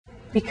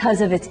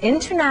Because of its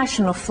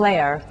international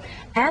flair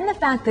and the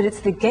fact that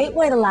it's the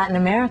gateway to Latin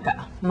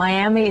America,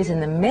 Miami is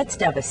in the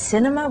midst of a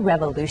cinema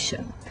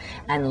revolution.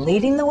 And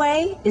leading the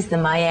way is the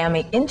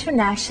Miami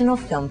International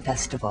Film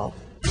Festival.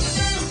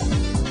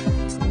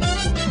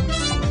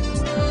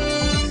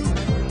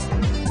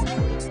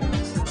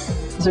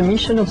 The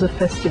mission of the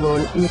festival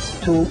is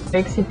to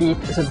exhibit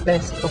the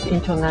best of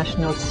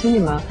international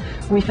cinema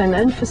with an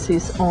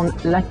emphasis on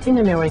Latin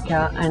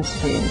America and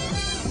Spain.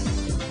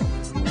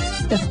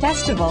 The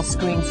festival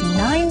screens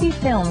 90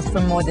 films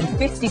from more than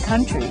 50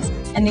 countries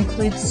and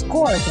includes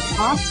scores of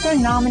Oscar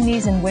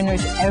nominees and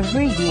winners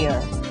every year.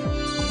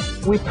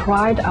 We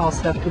pride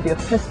ourselves to be a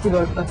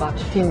festival about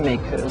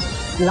filmmakers.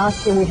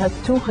 Last year we had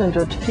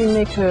 200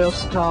 filmmakers,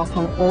 stars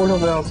from all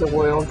over the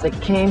world. They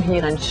came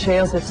here and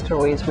shared their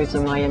stories with the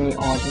Miami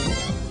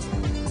audience.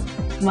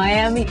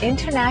 Miami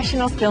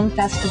International Film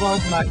Festival,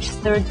 March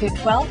 3rd through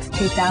 12th,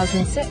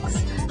 2006.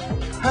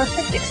 A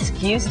perfect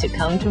excuse to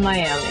come to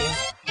Miami.